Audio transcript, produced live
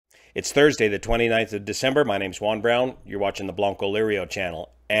It's Thursday, the 29th of December. My name's Juan Brown. You're watching the Blanco Lirio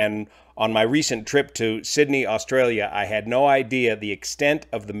channel. And on my recent trip to Sydney, Australia, I had no idea the extent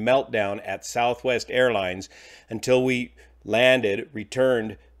of the meltdown at Southwest Airlines until we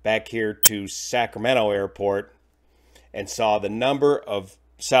returned back here to Sacramento Airport and saw the number of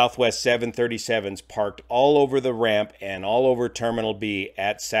Southwest 737s parked all over the ramp and all over Terminal B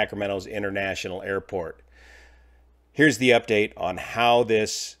at Sacramento's International Airport. Here's the update on how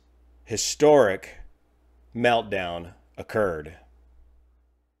this historic meltdown occurred.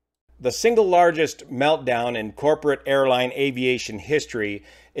 The single largest meltdown in corporate airline aviation history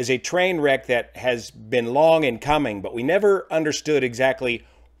is a train wreck that has been long in coming, but we never understood exactly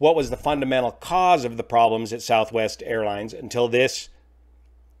what was the fundamental cause of the problems at Southwest Airlines until this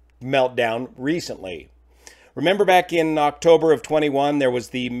meltdown recently. Remember back in October of 21, there was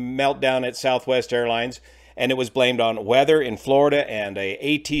the meltdown at Southwest Airlines, and it was blamed on weather in Florida and a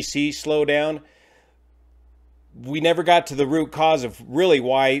ATC slowdown. We never got to the root cause of really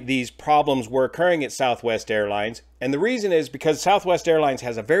why these problems were occurring at Southwest Airlines. And the reason is because Southwest Airlines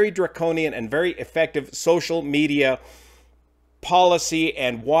has a very draconian and very effective social media policy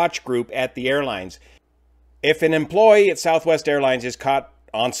and watch group at the airlines. If an employee at Southwest Airlines is caught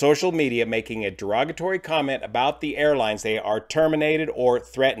on social media making a derogatory comment about the airlines, they are terminated or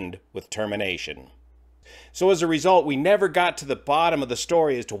threatened with termination. So as a result, we never got to the bottom of the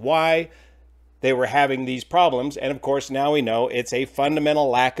story as to why they were having these problems. And of course, now we know it's a fundamental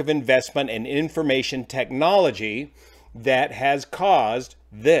lack of investment in information technology that has caused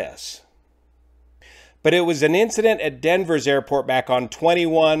this. But it was an incident at Denver's airport back on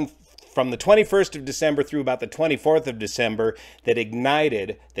from the 21st of December through about the 24th of December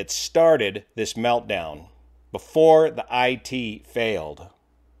that started this meltdown before the IT failed.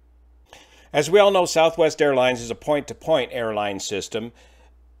 As we all know, Southwest Airlines is a point-to-point airline system,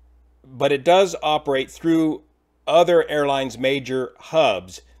 but it does operate through other airlines' major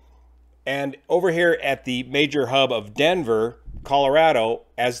hubs. And over here at the major hub of Denver, Colorado,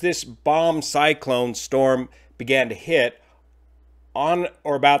 as this bomb cyclone storm began to hit on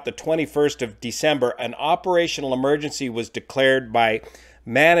or about the 21st of December, an operational emergency was declared by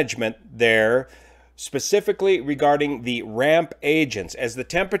management there, specifically regarding the ramp agents. As the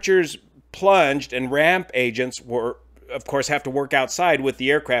temperatures plunged and ramp agents were, of course, have to work outside with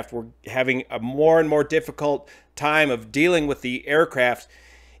the aircraft, were having a more and more difficult time of dealing with the aircraft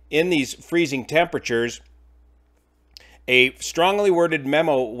in these freezing temperatures. A strongly worded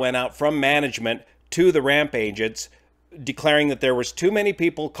memo went out from management to the ramp agents declaring that there was too many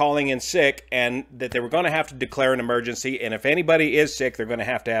people calling in sick and that they were going to have to declare an emergency, and if anybody is sick, they're going to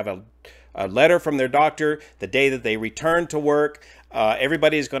have a letter from their doctor the day that they return to work.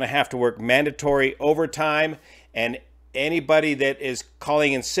 Everybody is going to have to work mandatory overtime, and anybody that is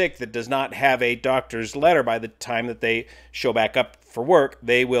calling in sick that does not have a doctor's letter by the time that they show back up for work,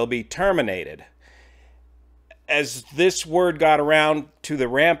 they will be terminated. As this word got around to the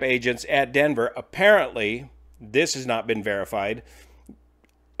ramp agents at Denver, apparently, this has not been verified,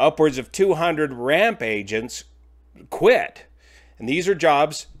 upwards of 200 ramp agents quit. And these are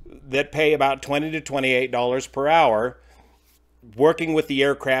jobs that pay about $20 to $28 per hour, working with the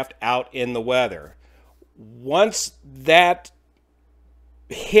aircraft out in the weather. Once that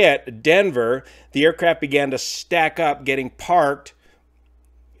hit Denver, the aircraft began to stack up, getting parked.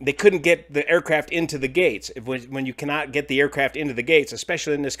 They couldn't get the aircraft into the gates. When you cannot get the aircraft into the gates,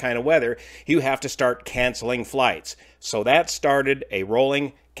 especially in this kind of weather, you have to start canceling flights. So that started a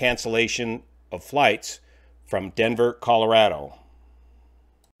rolling cancellation of flights from Denver, Colorado.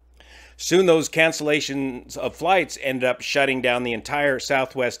 Soon those cancellations of flights ended up shutting down the entire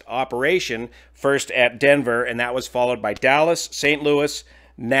Southwest operation, first at Denver, and that was followed by Dallas, St. Louis,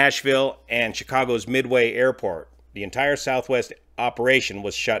 Nashville, and Chicago's Midway Airport. The entire Southwest operation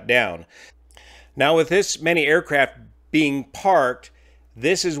was shut down. Now, with this many aircraft being parked,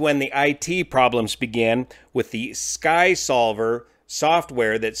 this is when the IT problems began with the SkySolver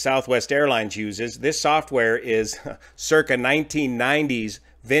software that Southwest Airlines uses. This software is circa 1990s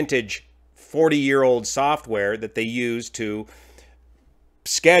vintage 40-year-old software that they use to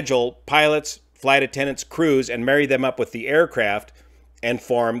schedule pilots, flight attendants, crews, and marry them up with the aircraft and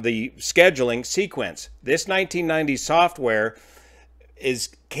form the scheduling sequence. This 1990s software is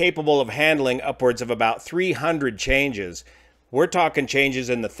capable of handling upwards of about 300 changes. We're talking changes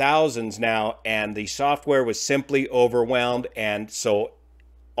in the thousands now, and the software was simply overwhelmed, and so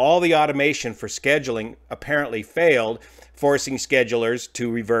all the automation for scheduling apparently failed, forcing schedulers to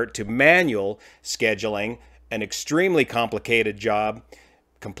revert to manual scheduling, an extremely complicated job.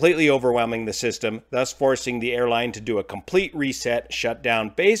 completely overwhelming the system, thus forcing the airline to do a complete reset, shut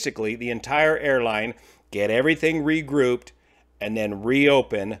down basically the entire airline, get everything regrouped, and then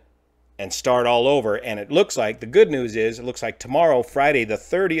reopen and start all over. And it looks like, the good news is, it looks like tomorrow, Friday the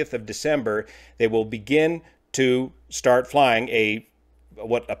 30th of December, they will begin to start flying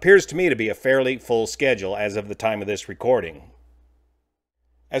what appears to me to be a fairly full schedule as of the time of this recording.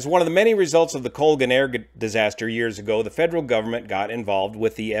 As one of the many results of the Colgan air disaster years ago, the federal government got involved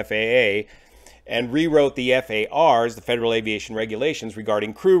with the FAA and rewrote the FARs, the Federal Aviation Regulations,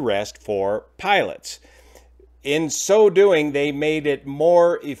 regarding crew rest for pilots. In so doing, they made it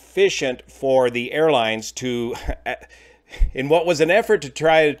more efficient for the airlines to, in what was an effort to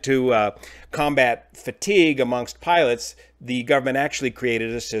try to combat fatigue amongst pilots, the government actually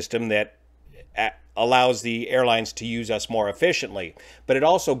created a system that allows the airlines to use us more efficiently. But it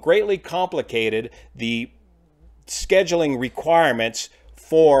also greatly complicated the scheduling requirements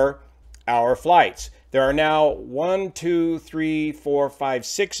for our flights. There are now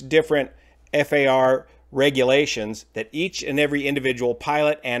 6 different FAR regulations that each and every individual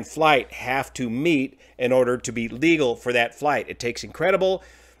pilot and flight have to meet in order to be legal for that flight. It takes incredible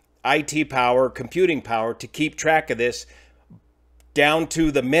IT power, computing power, to keep track of this down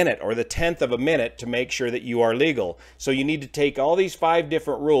to the minute or the 10th of a minute to make sure that you are legal. So you need to take all these 5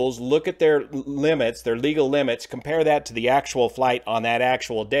 different rules, look at their limits, their legal limits, compare that to the actual flight on that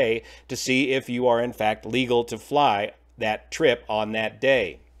actual day to see if you are in fact legal to fly that trip on that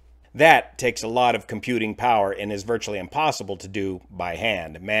day. That takes a lot of computing power and is virtually impossible to do by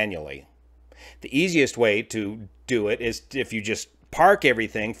hand, manually. The easiest way to do it is if you just park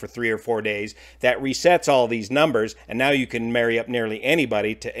everything for 3 or 4 days. That resets all these numbers, and now you can marry up nearly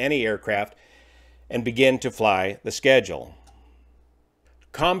anybody to any aircraft and begin to fly the schedule.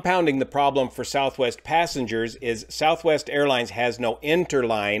 Compounding the problem for Southwest passengers is Southwest Airlines has no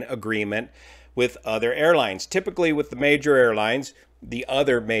interline agreement with other airlines. Typically with the major airlines, the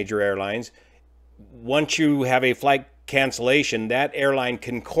other major airlines, once you have a flight cancellation, that airline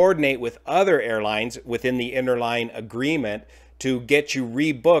can coordinate with other airlines within the interline agreement to get you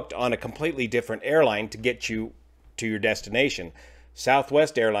rebooked on a completely different airline to get you to your destination.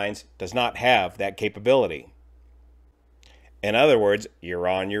 Southwest Airlines does not have that capability. In other words, you're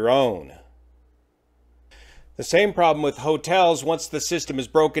on your own. The same problem with hotels. Once the system is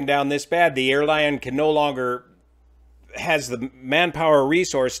broken down this bad, the airline can no longer has the manpower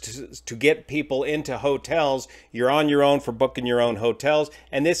resource to get people into hotels. You're on your own for booking your own hotels,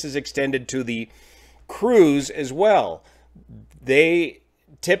 and this is extended to the crews as well.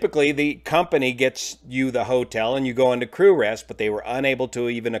 Typically the company gets you the hotel and you go into crew rest, but they were unable to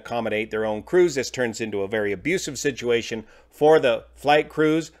even accommodate their own crews. This turns into a very abusive situation for the flight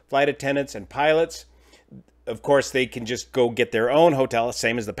crews, flight attendants, and pilots. Of course, they can just go get their own hotel,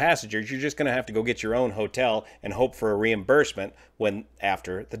 same as the passengers. You're just going to have to go get your own hotel and hope for a reimbursement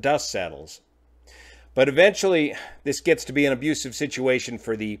after the dust settles. But eventually, this gets to be an abusive situation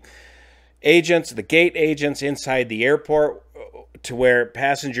for the agents, the gate agents inside the airport, to where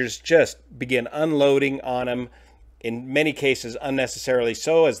passengers just begin unloading on them, in many cases unnecessarily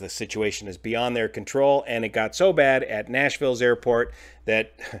so, as the situation is beyond their control. And it got so bad at Nashville's airport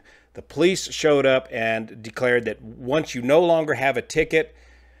that the police showed up and declared that once you no longer have a ticket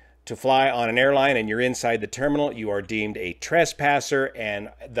to fly on an airline and you're inside the terminal, you are deemed a trespasser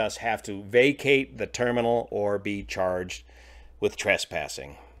and thus have to vacate the terminal or be charged with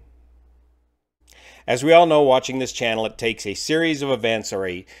trespassing. As we all know, watching this channel, it takes a series of events or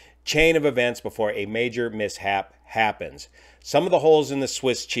a chain of events before a major mishap happens. Some of the holes in the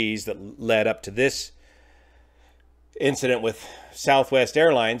Swiss cheese that led up to this incident with Southwest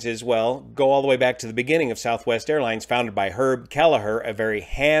Airlines go all the way back to the beginning of Southwest Airlines, founded by Herb Kelleher, a very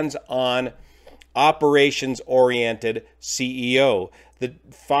hands-on, operations-oriented CEO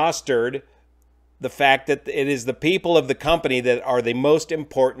that fostered the fact that it is the people of the company that are the most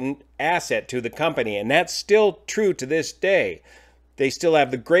important asset to the company. And that's still true to this day. They still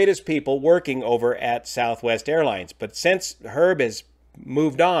have the greatest people working over at Southwest Airlines. But since Herb has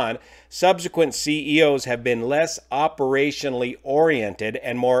moved on, subsequent CEOs have been less operationally oriented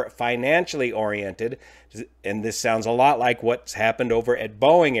and more financially oriented. And this sounds a lot like what's happened over at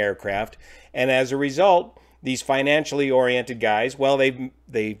Boeing Aircraft. And as a result, these financially oriented guys, well,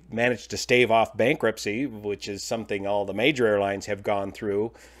 they managed to stave off bankruptcy, which is something all the major airlines have gone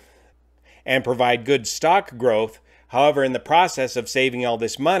through, and provide good stock growth. However, in the process of saving all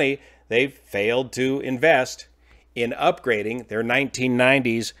this money, they've failed to invest in upgrading their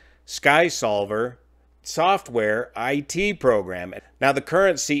 1990s SkySolver software IT program. Now, the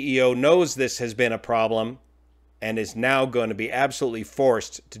current CEO knows this has been a problem and is now going to be absolutely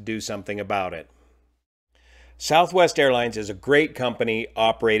forced to do something about it. Southwest Airlines is a great company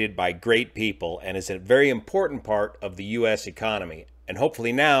operated by great people and is a very important part of the U.S. economy. And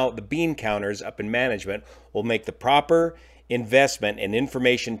hopefully now the bean counters up in management will make the proper investment in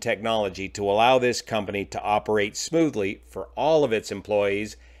information technology to allow this company to operate smoothly for all of its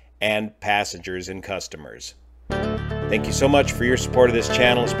employees and passengers and customers. Thank you so much for your support of this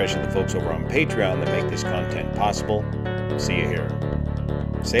channel, especially the folks over on Patreon that make this content possible. See you here.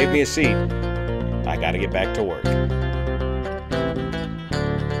 Save me a seat. I gotta get back to work.